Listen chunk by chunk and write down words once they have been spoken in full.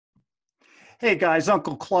Hey guys,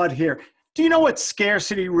 Uncle Claude here. Do you know what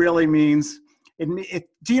scarcity really means?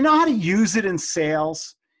 Do you know how to use it in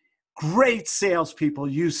sales? Great salespeople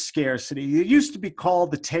use scarcity. It used to be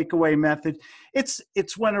called the takeaway method. It's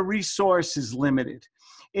when a resource is limited.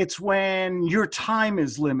 It's when your time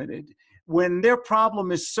is limited. When their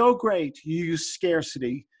problem is so great, you use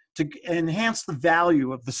scarcity to enhance the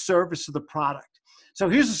value of the service of the product. So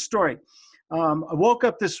here's a story. I woke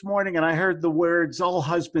up this morning and I heard the words all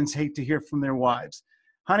husbands hate to hear from their wives.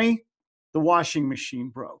 Honey, the washing machine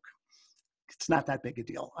broke. It's not that big a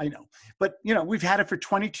deal, I know. But, we've had it for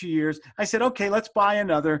 22 years. I said, okay, let's buy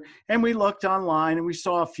another. And we looked online and we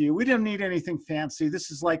saw a few. We didn't need anything fancy.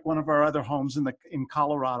 This is like one of our other homes in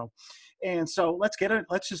Colorado. And so let's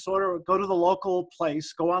just go to the local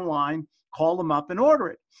place, go online, call them up and order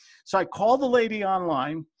it. So I called the lady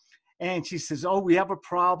online. And she says, oh, we have a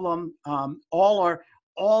problem. All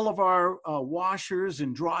of our washers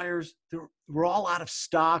and dryers, we're all out of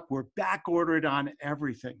stock. We're back ordered on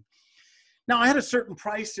everything. Now, I had a certain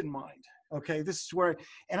price in mind. Okay, this is where,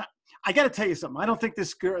 and I got to tell you something. I don't think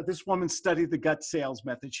this woman studied the gut sales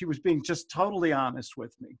method. She was being just totally honest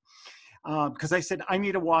with me. Because I said, I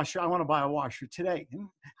need a washer. I want to buy a washer today. And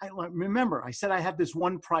I remember, I said I had this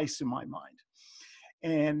one price in my mind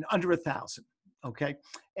and under 1,000. Okay.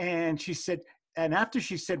 And she said, and after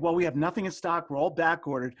she said, well, we have nothing in stock. We're all back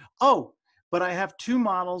ordered. Oh, but I have two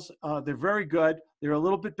models. They're very good. They're a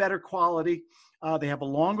little bit better quality. They have a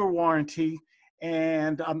longer warranty.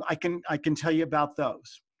 And I can tell you about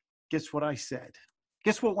those. Guess what I said?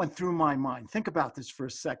 Guess what went through my mind? Think about this for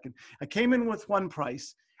a second. I came in with one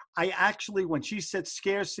price. I actually, when she said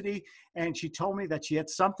scarcity and she told me that she had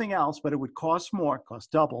something else, but it would cost more,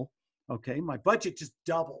 cost double. Okay. My budget just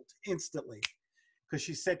doubled instantly. Because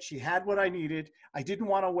she said she had what I needed. I didn't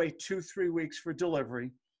want to wait 2-3 weeks for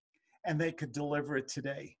delivery, and they could deliver it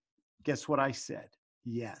today. Guess what I said?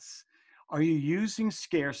 Yes. Are you using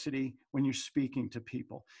scarcity when you're speaking to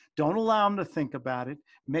people? Don't allow them to think about it.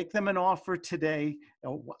 Make them an offer today.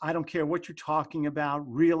 I don't care what you're talking about,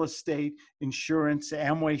 real estate, insurance,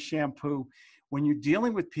 Amway shampoo. When you're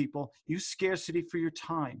dealing with people, use scarcity for your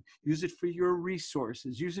time. Use it for your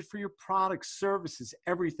resources. Use it for your products, services,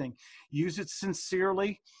 everything. Use it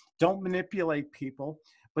sincerely. Don't manipulate people,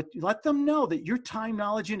 but let them know that your time,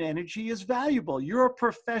 knowledge, and energy is valuable. You're a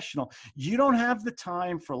professional. You don't have the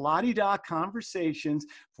time for la-di-da conversations,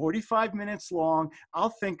 45 minutes long.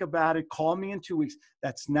 I'll think about it. Call me in 2 weeks.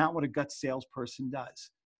 That's not what a gut salesperson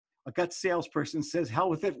does. A gut salesperson says, hell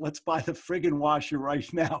with it, let's buy the friggin' washer right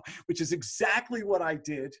now, which is exactly what I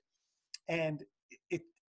did. And I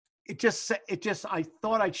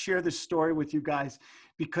thought I'd share this story with you guys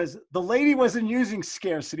because the lady wasn't using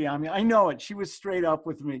scarcity on me. I know it. She was straight up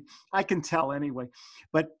with me. I can tell anyway.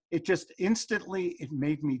 But it just instantly, it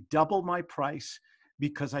made me double my price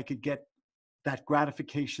because I could get that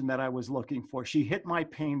gratification that I was looking for. She hit my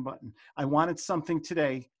pain button. I wanted something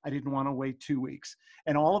today. I didn't want to wait 2 weeks.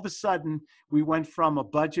 And all of a sudden, we went from a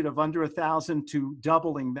budget of under 1,000 to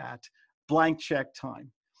doubling that, blank check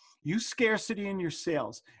time. Use scarcity in your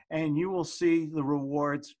sales, and you will see the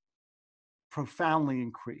rewards profoundly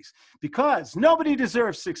increase because nobody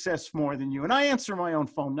deserves success more than you. And I answer my own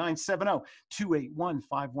phone,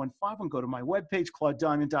 970-281-5151. Go to my webpage,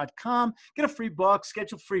 claudediamond.com. Get a free book,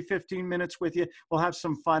 schedule free 15 minutes with you. We'll have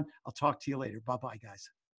some fun. I'll talk to you later. Bye-bye, guys.